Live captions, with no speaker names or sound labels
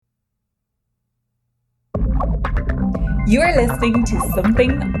You are listening to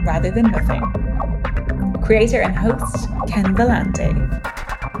Something Rather Than Nothing. Creator and host, Ken Vellante.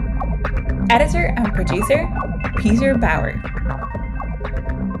 Editor and producer, Peter Bauer.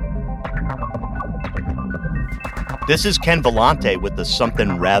 This is Ken Vellante with the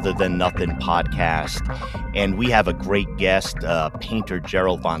Something Rather Than Nothing podcast, and we have a great guest, painter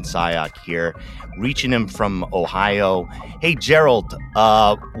Gerald Von Sciak here, reaching him from Ohio. Hey, Gerald,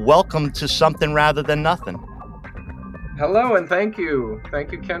 welcome to Something Rather Than Nothing. Hello, and thank you.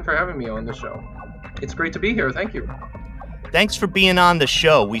 Thank you, Ken, for having me on the show. It's great to be here. Thank you. Thanks for being on the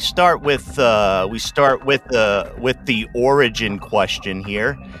show. We start with the origin question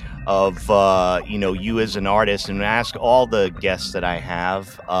here of you as an artist, and ask all the guests that I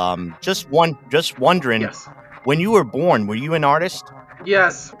have. Just wondering, Yes. When you were born, were you an artist?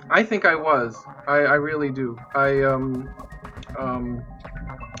 Yes, I think I was. I really do.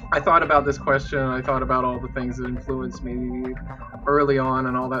 I thought about this question. I thought about all the things that influenced me early on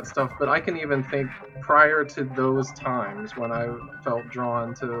and all that stuff. But I can even think prior to those times when I felt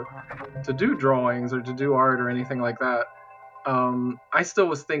drawn to do drawings or to do art or anything like that. I still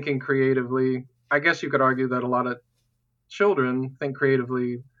was thinking creatively. I guess you could argue that a lot of children think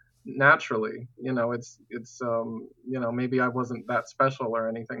creatively naturally. Maybe I wasn't that special or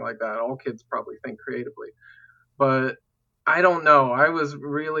anything like that. All kids probably think creatively. But I don't know. I was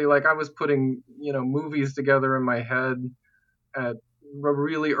really I was putting, movies together in my head at a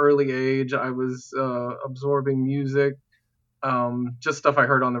really early age. I was absorbing music, just stuff I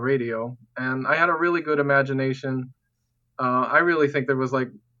heard on the radio. And I had a really good imagination. I really think there was I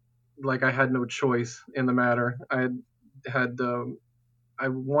had no choice in the matter. I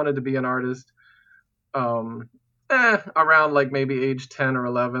wanted to be an artist around maybe age 10 or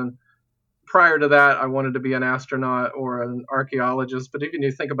 11. Prior to that, I wanted to be an astronaut or an archaeologist. But even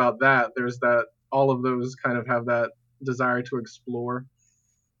you think about that, there's that all of those kind of have that desire to explore.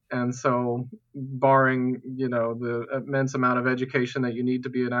 And so barring, the immense amount of education that you need to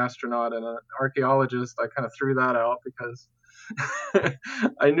be an astronaut and an archaeologist, I kind of threw that out because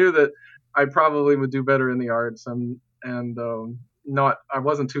I knew that I probably would do better in the arts I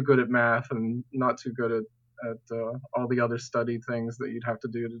wasn't too good at math and not too good at all the other studied things that you'd have to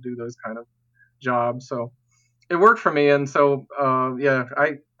do those kind of jobs. So it worked for me. And so,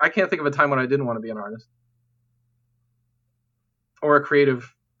 I can't think of a time when I didn't want to be an artist or a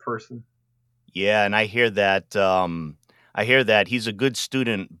creative person. Yeah, and I hear that. He's a good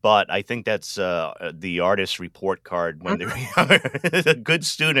student, but I think that's the artist report card when they're a good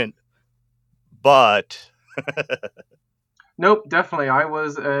student, but. Nope, definitely. I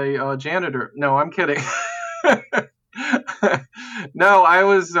was a janitor. No, I'm kidding. No, I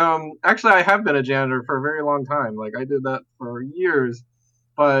was actually I have been a janitor for a very long time. I did that for years.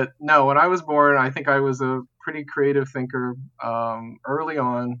 But no, when I was born, I think I was a pretty creative thinker early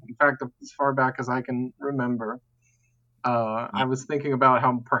on. In fact, as far back as I can remember, I was thinking about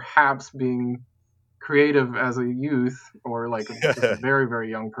how perhaps being creative as a youth or just a very, very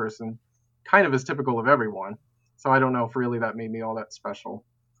young person kind of is typical of everyone. So I don't know if really that made me all that special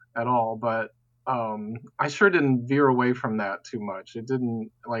at all. But I sure didn't veer away from that too much. It didn't,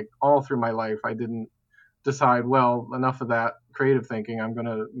 all through my life, I didn't decide, well, enough of that creative thinking, I'm going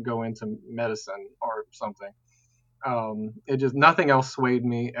to go into medicine or something. It just, nothing else swayed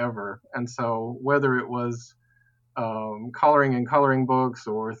me ever. And so whether it was coloring in coloring books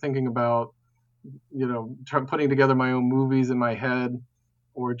or thinking about, putting together my own movies in my head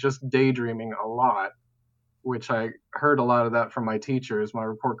or just daydreaming a lot, which I heard a lot of that from my teachers. My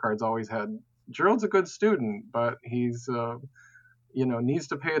report cards always had, Gerald's a good student, but he's, needs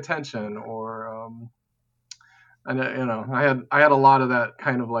to pay attention. Or, I had a lot of that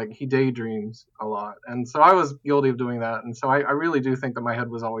kind of he daydreams a lot. And so I was guilty of doing that. And so I really do think that my head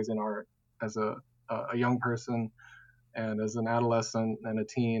was always in art as a young person and as an adolescent and a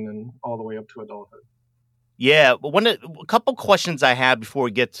teen and all the way up to adulthood. Yeah, a couple questions I have before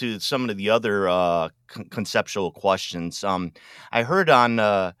we get to some of the other conceptual questions. I heard on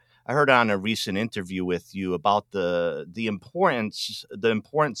a recent interview with you about the importance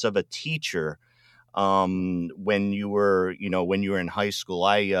of a teacher when you were in high school.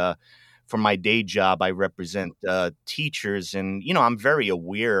 For my day job, I represent teachers, and I'm very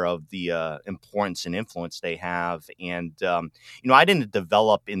aware of the importance and influence they have. And I didn't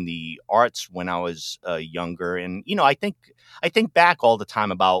develop in the arts when I was younger, and I think back all the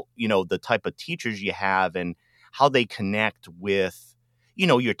time about the type of teachers you have and how they connect with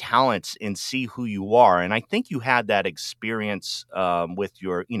your talents and see who you are. And I think you had that experience with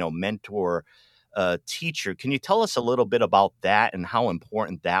your mentor teacher. Can you tell us a little bit about that and how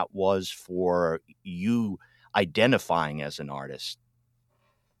important that was for you identifying as an artist?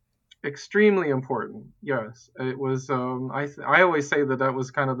 Extremely important. Yes, it was. I always say that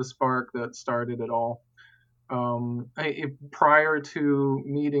was kind of the spark that started it all. Prior to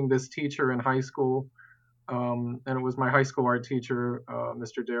meeting this teacher in high school, and it was my high school art teacher,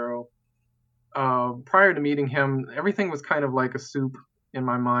 Mr. Darrow. Prior to meeting him, everything was kind of like a soup in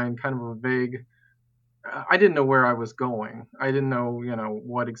my mind, kind of a vague. I didn't know where I was going. I didn't know,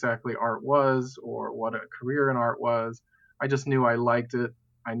 what exactly art was or what a career in art was. I just knew I liked it.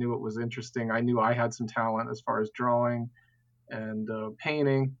 I knew it was interesting. I knew I had some talent as far as drawing and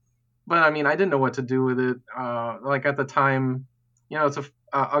painting, but I mean, I didn't know what to do with it. Like at the time,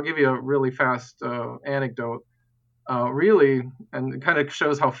 I'll give you a really fast anecdote. Really, and it kind of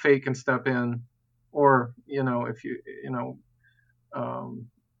shows how fate can step in, or if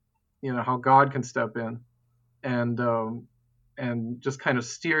how God can step in and just kind of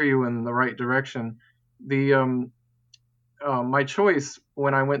steer you in the right direction. The My choice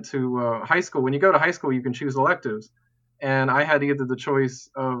when I went to high school. When you go to high school, you can choose electives, and I had either the choice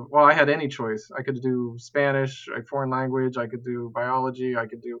of, well, I had any choice. I could do Spanish, a foreign language. I could do biology. I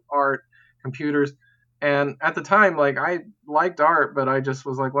could do art, computers. And at the time, like, I liked art, but I just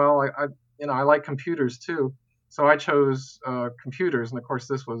was like, well, I like computers too. So I chose computers, and of course,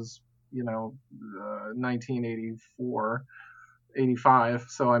 this was 1984, 85.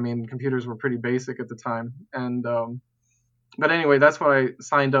 So I mean, computers were pretty basic at the time, and but anyway, that's what I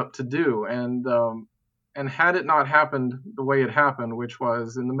signed up to do. And had it not happened the way it happened, which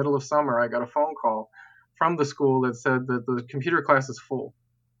was in the middle of summer, I got a phone call from the school that said that the computer class is full,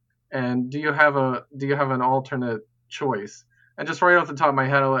 and do you have an alternate choice? And just right off the top of my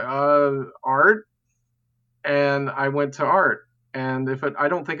head, I'm like, art. And I went to art. And I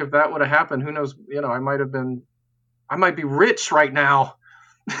don't think if that would have happened, who knows, I might be rich right now.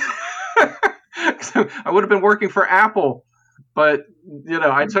 I would have been working for Apple. But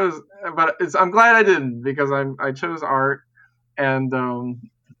I chose. But I'm glad I didn't, because I chose art, and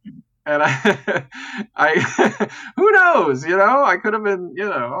I who knows, I could have been,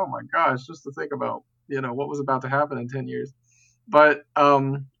 oh my gosh, just to think about, what was about to happen in 10 years. But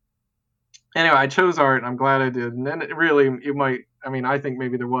anyway, I chose art, and I'm glad I did. And then I think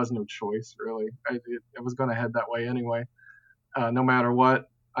maybe there was no choice, really. I was going to head that way anyway, no matter what.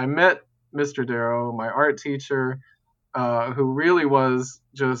 I met Mr. Darrow, my art teacher, who really was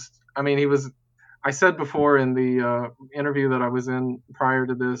just, I said before in the interview that I was in prior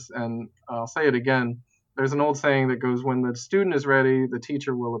to this, and I'll say it again, there's an old saying that goes, when the student is ready, the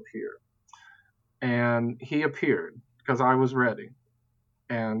teacher will appear. And he appeared because I was ready.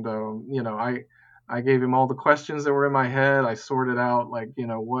 And, I gave him all the questions that were in my head. I sorted out, like,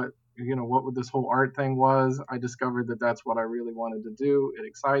 what this whole art thing was. I discovered that that's what I really wanted to do. It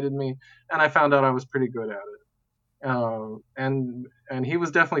excited me. And I found out I was pretty good at it. And he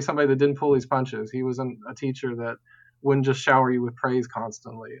was definitely somebody that didn't pull his punches. He was a teacher that wouldn't just shower you with praise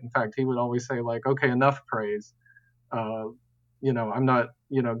constantly. In fact, he would always say, like, okay, enough praise. I'm not,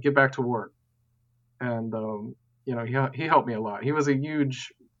 get back to work. And, he helped me a lot. He was a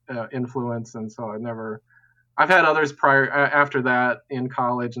huge influence. And so I've had others after that in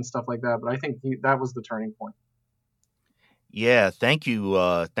college and stuff like that, but I think that was the turning point. Yeah, thank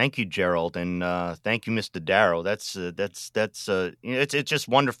you, Gerald, and thank you, Mr. Darrow. That's it's just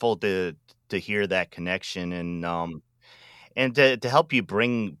wonderful to hear that connection, and to help you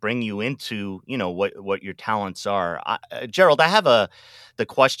bring you into what your talents are. Gerald, I have the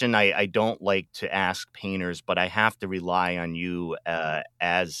question I don't like to ask painters, but I have to rely on you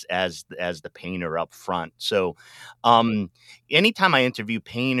as the painter up front. So, anytime I interview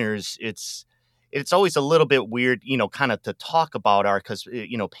painters, it's always a little bit weird, kind of to talk about art, because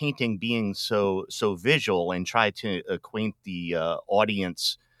painting being so visual, and try to acquaint the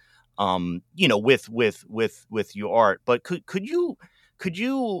audience with your art. But could you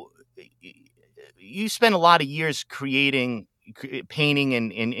spend a lot of years painting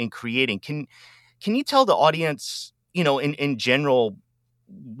and creating. Can you tell the audience, in general,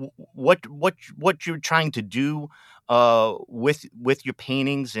 what you're trying to do with your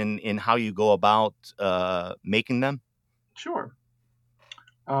paintings, and how you go about making them? Sure.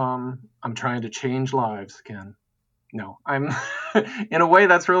 I'm trying to change lives, Ken. No, I'm in a way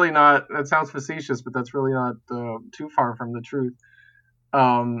that sounds facetious, but that's really not too far from the truth.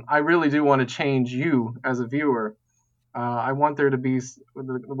 I really do want to change you as a viewer. I want there to be,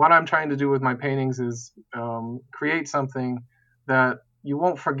 what I'm trying to do with my paintings is create something that you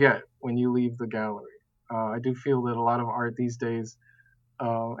won't forget when you leave the gallery. I do feel that a lot of art these days,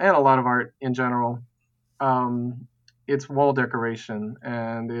 and a lot of art in general, it's wall decoration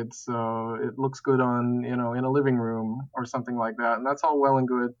and it looks good on, in a living room or something like that, and that's all well and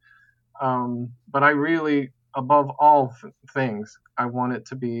good. But I really, above all things, I want it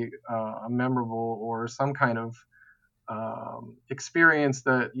to be a memorable or some kind of experience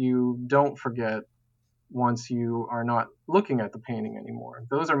that you don't forget once you are not looking at the painting anymore.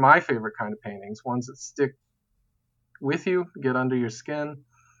 Those are my favorite kind of paintings, ones that stick with you, get under your skin,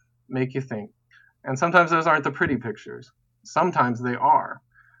 make you think. And sometimes those aren't the pretty pictures. Sometimes they are.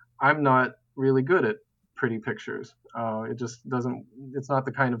 I'm not really good at pretty pictures. It just doesn't, it's not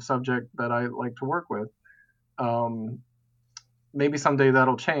the kind of subject that I like to work with. Maybe someday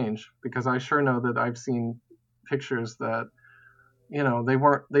that'll change, because I sure know that I've seen pictures that,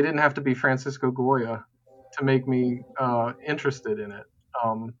 they didn't have to be Francisco Goya to make me interested in it.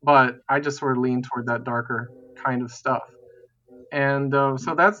 But I just sort of lean toward that darker kind of stuff. And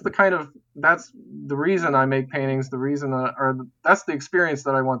so that's the reason I make paintings, that's the experience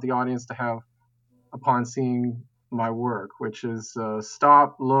that I want the audience to have upon seeing my work, which is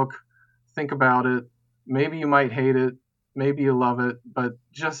stop, look, think about it. Maybe you might hate it, maybe you love it, but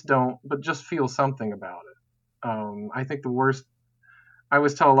just feel something about it. I think I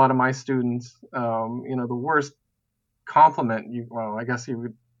always tell a lot of my students, the worst compliment I guess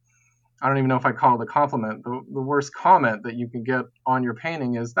I don't even know if I call it a compliment. The worst comment that you can get on your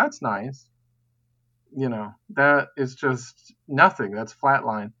painting is, "That's nice." That is just nothing. That's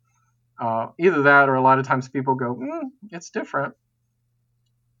flatline. Either that, or a lot of times people go, "It's different,"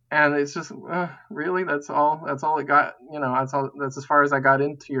 and it's just, really, that's all it got. That's as far as I got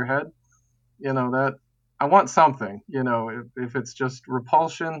into your head. That I want something. If it's just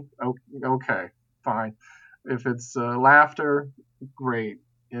repulsion, okay, fine. If it's laughter, great.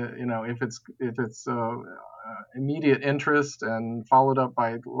 If it's immediate interest and followed up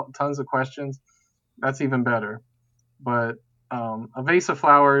by tons of questions, that's even better. But a vase of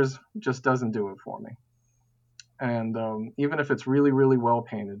flowers just doesn't do it for me. And even if it's really, really well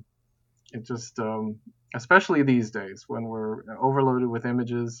painted, it just, especially these days when we're overloaded with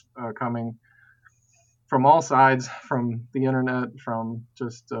images coming from all sides, from the internet, from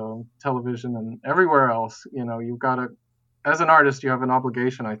just television and everywhere else, you've got to, as an artist, you have an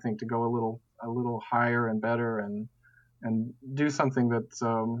obligation, I think, to go a little higher and better, and do something that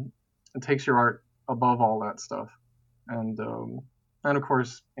takes your art above all that stuff, and of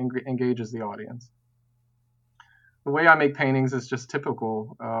course engages the audience. The way I make paintings is just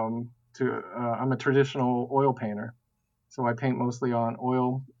typical. I'm a traditional oil painter, so I paint mostly on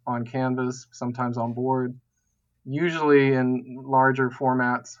oil, on canvas, sometimes on board, usually in larger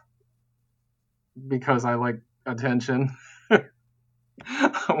formats, because I like attention.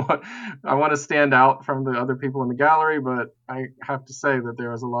 I want to stand out from the other people in the gallery, but I have to say that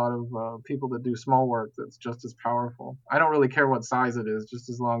there's a lot of people that do small work that's just as powerful. I don't really care what size it is, just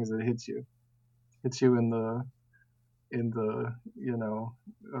as long as it hits you in the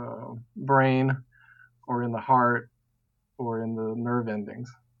brain, or in the heart, or in the nerve endings.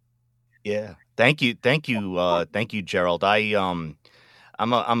 Yeah, thank you, Gerald. I'm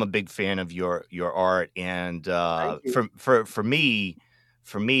a big fan of your art, and for me,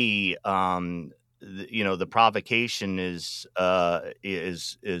 the provocation is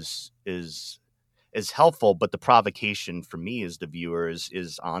helpful, but the provocation for me as the viewer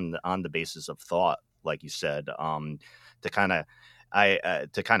is on the basis of thought, like you said, to kind of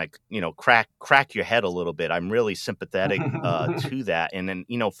crack your head a little bit. I'm really sympathetic to that, and then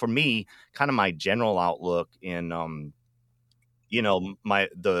for me, kind of my general outlook in the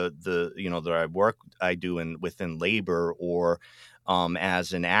work I do within labor, or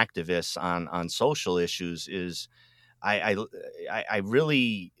as an activist on social issues, is I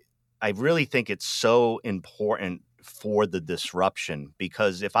really think it's so important for the disruption,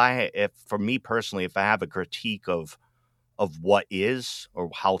 because if for me personally, if I have a critique of what is, or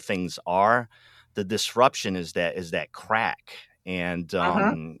how things are, the disruption is that crack. And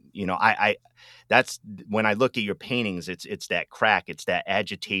I that's when I look at your paintings, it's that crack, it's that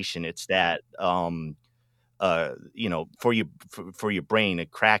agitation, it's that for your brain, a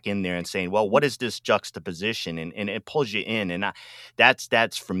crack in there and saying, well, what is this juxtaposition, and it pulls you in, and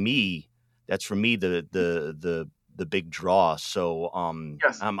that's for me the big draw. So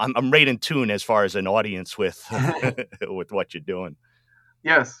yes. I'm right in tune as far as an audience with with what you're doing.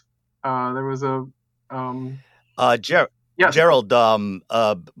 Yes, there was a yes. Gerald.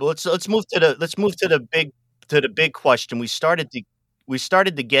 Let's move to the big question. We started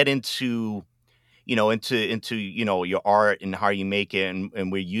to get into your art and how you make it,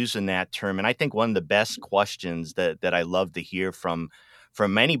 and we're using that term. And I think one of the best questions that I love to hear from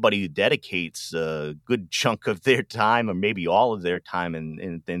from anybody who dedicates a good chunk of their time, or maybe all of their time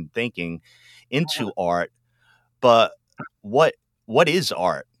in thinking into art. But what is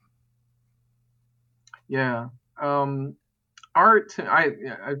art? Yeah. Art,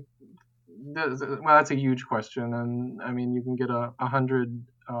 well, that's a huge question, and I mean, you can get 100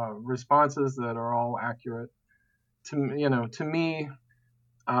 responses that are all accurate. To me,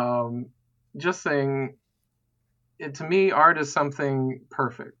 just saying it, to me, art is something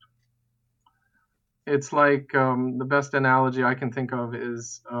perfect. It's like the best analogy I can think of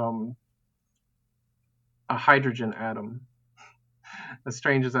is a hydrogen atom. As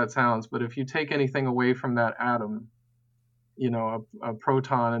strange as that sounds, but if you take anything away from that atom, a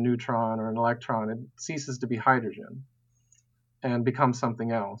proton, a neutron, or an electron, it ceases to be hydrogen and becomes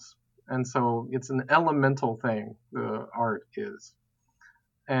something else. And so it's an elemental thing, the art is.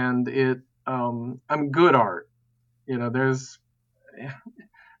 And good art, there's,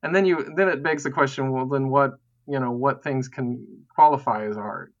 and then it begs the question, well, then what things can qualify as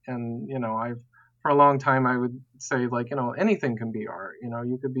art? And, for a long time, I would say, anything can be art.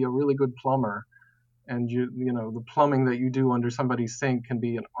 You could be a really good plumber, and the plumbing that you do under somebody's sink can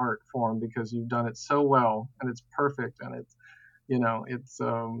be an art form because you've done it so well and it's perfect, and it's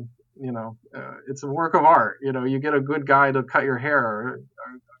a work of art. You get a good guy to cut your hair, or a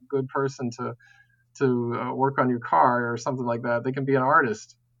good person to work on your car or something like that. They can be an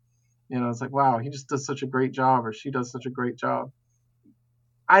artist. It's like, wow, he just does such a great job, or she does such a great job.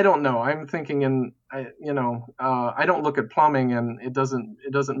 I don't know. I'm thinking I don't look at plumbing, and it doesn't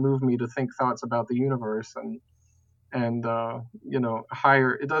move me to think thoughts about the universe, and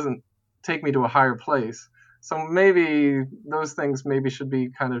higher. It doesn't take me to a higher place. So maybe those things should be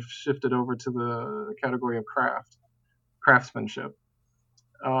kind of shifted over to the category of craftsmanship.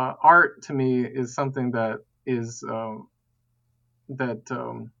 Art to me is something that is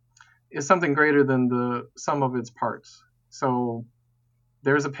something greater than the sum of its parts. So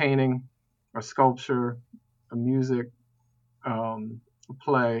there's a painting, a sculpture, a music, a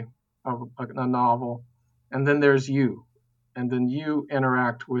play, a novel, and then there's you. And then you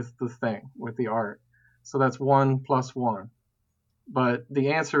interact with the thing, with the art. So that's 1 + 1. But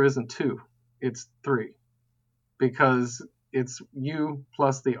the answer isn't 2, it's 3. Because it's you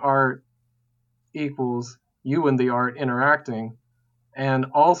plus the art equals you and the art interacting, and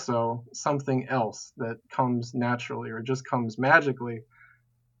also something else that comes naturally or just comes magically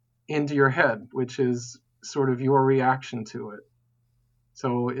into your head, which is sort of your reaction to it.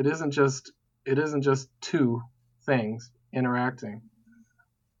 So it isn't just 2 things interacting.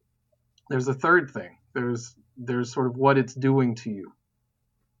 There's a third thing. There's sort of what it's doing to you.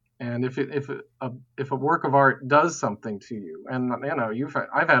 And if a work of art does something to you, and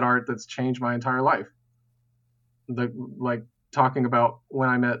I've had art that's changed my entire life. Like talking about when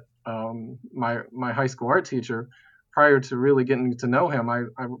I met my high school art teacher, prior to really getting to know him, I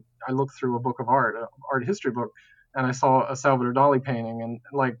looked through a book of art, an art history book, and I saw a Salvador Dali painting, and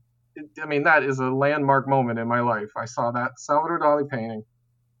that is a landmark moment in my life. I saw that Salvador Dali painting,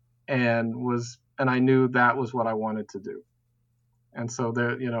 and I knew that was what I wanted to do. And so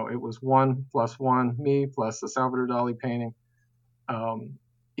there, it was 1 + 1, me plus the Salvador Dali painting,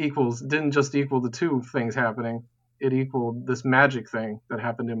 didn't just equal the 2 things happening. It equaled this magic thing that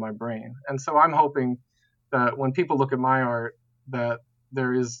happened in my brain. And so I'm hoping that when people look at my art, that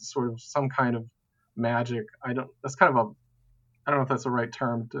there is sort of some kind of magic. I don't know if that's the right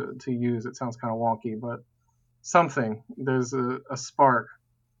term to use. It sounds kind of wonky, but there's a spark,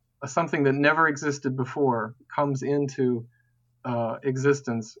 something that never existed before comes into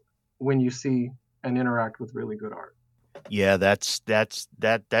existence when you see and interact with really good art. Yeah, that's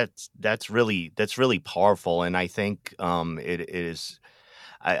really powerful, and I think it is.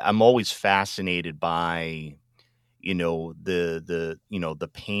 I'm always fascinated by the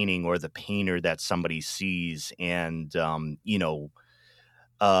painting or the painter that somebody sees and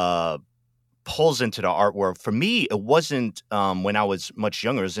pulls into the art world. For me, it wasn't when I was much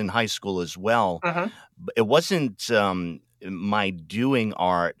younger. It was in high school as well. Uh-huh. It wasn't my doing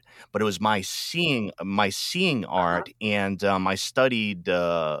art, but it was my seeing art. And I studied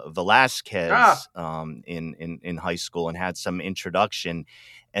Velázquez in high school and had some introduction.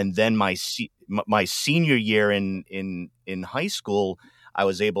 And then my senior year in high school, I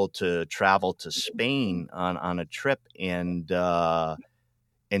was able to travel to Spain on a trip and go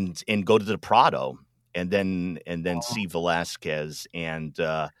to the Prado and then see Velázquez. And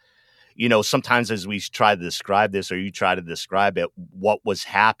sometimes as we try to describe this, or you try to describe it, what was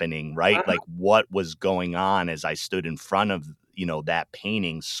happening, right? Uh-huh. Like what was going on as I stood in front of that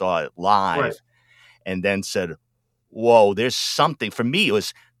painting, saw it live, right, and then said, whoa, there's something for me.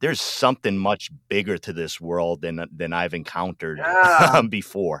 There's something much bigger to this world than I've encountered Yeah,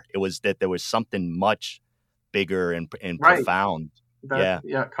 before. It was that there was something much bigger and right. profound. That Yeah.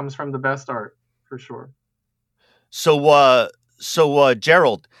 yeah, it comes from the best art for sure. So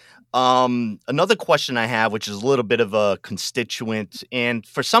Gerald, another question I have, which is a little bit of a constituent, and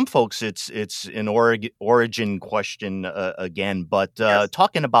for some folks, it's an origin question again. But Yes.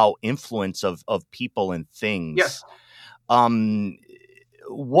 talking about influence of people and Yes. things, um,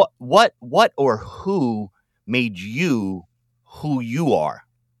 what or who made you who you are?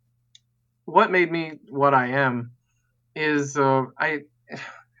 What made me what I am is I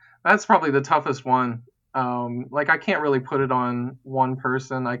that's probably the toughest one. Like I can't really put it on one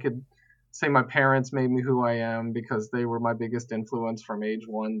person. I could say my parents made me who I am because they were my biggest influence from age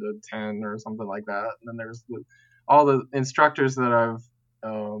 1 to 10 or something like that. And then there's all the instructors that I've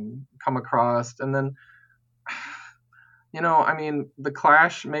come across, and then I mean, the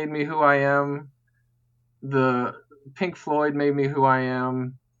Clash made me who I am. The Pink Floyd made me who I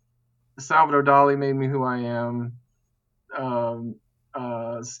am. Salvador Dali made me who I am. Um,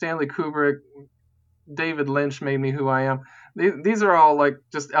 Stanley Kubrick, David Lynch made me who I am. These are all like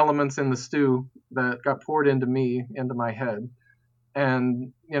just elements in the stew that got poured into me, into my head.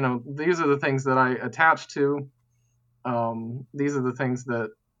 And, these are the things that I attach to. These are the things that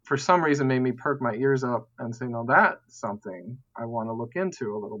for some reason made me perk my ears up and say, no, that's something I want to look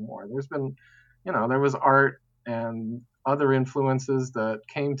into a little more. There's been, there was art and other influences that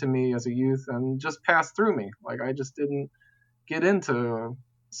came to me as a youth and just passed through me. Like I just didn't get into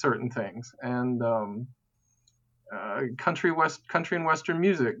certain things. And country and western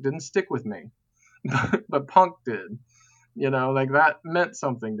music didn't stick with me, but punk did. Like that meant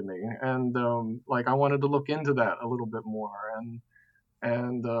something to me, and like I wanted to look into that a little bit more, and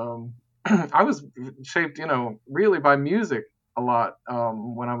I was shaped, really by music a lot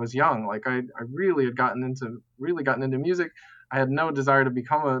when I was young. Like I really had gotten into music. I had no desire to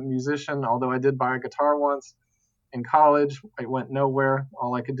become a musician, although I did buy a guitar once in college. It went nowhere.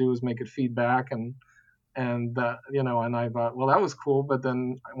 All I could do was make it feedback, and and I thought, well, that was cool. But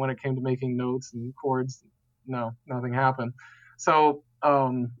then when it came to making notes and chords, no, nothing happened. So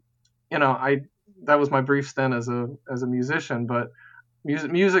I that was my brief stint as a musician, but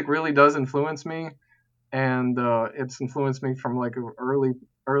music really does influence me, and it's influenced me from like an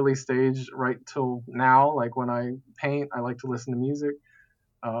early stage right till now. Like when I paint, I like to listen to music.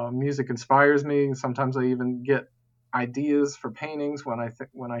 Music inspires me. Sometimes I even get ideas for paintings when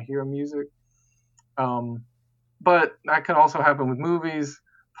I hear music. But that can also happen with movies,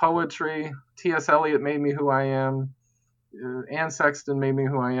 poetry. T.S. Eliot made me who I am. Anne Sexton made me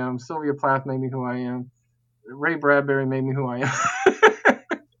who I am. Sylvia Plath made me who I am. Ray Bradbury made me who I am.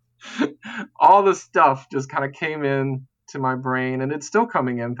 All the stuff just kind of came in to my brain, and it's still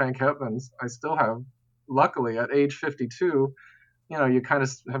coming in, thank heavens. I still have, luckily, at age 52, you kind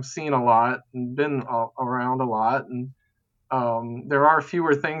of have seen a lot and been around a lot, and there are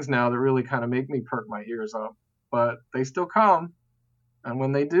fewer things now that really kind of make me perk my ears up, but they still come. And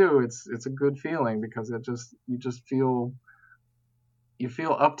when they do, it's a good feeling because you just feel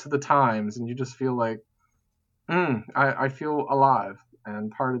up to the times, and you just feel like, I feel alive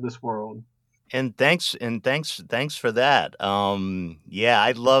and part of this world. And thanks for that. Yeah,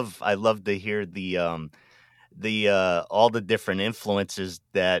 I love to hear the all the different influences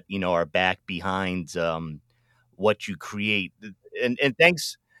that are back behind what you create. And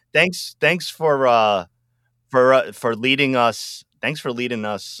thanks for leading us. Thanks for leading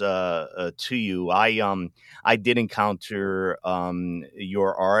us to you. I did encounter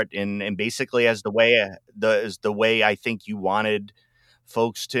your art, and basically as the way I think you wanted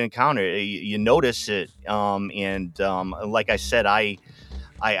folks to encounter it. You notice it, and like I said, I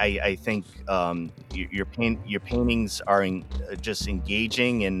think your paintings are just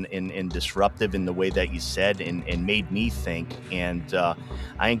engaging and disruptive in the way that you said, and made me think. And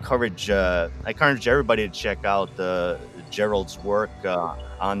I encourage everybody to check out Gerald's work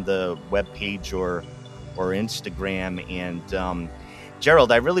on the webpage or Instagram. And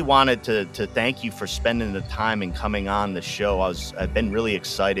Gerald, I really wanted to thank you for spending the time and coming on the show. I've been really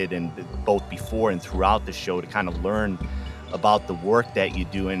excited, and both before and throughout the show, to kind of learn about the work that you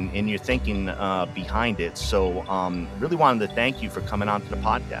do and your thinking behind it. So really wanted to thank you for coming on to the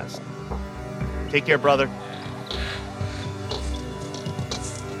podcast. Take care, brother.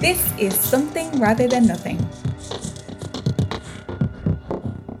 This is Something Rather Than Nothing.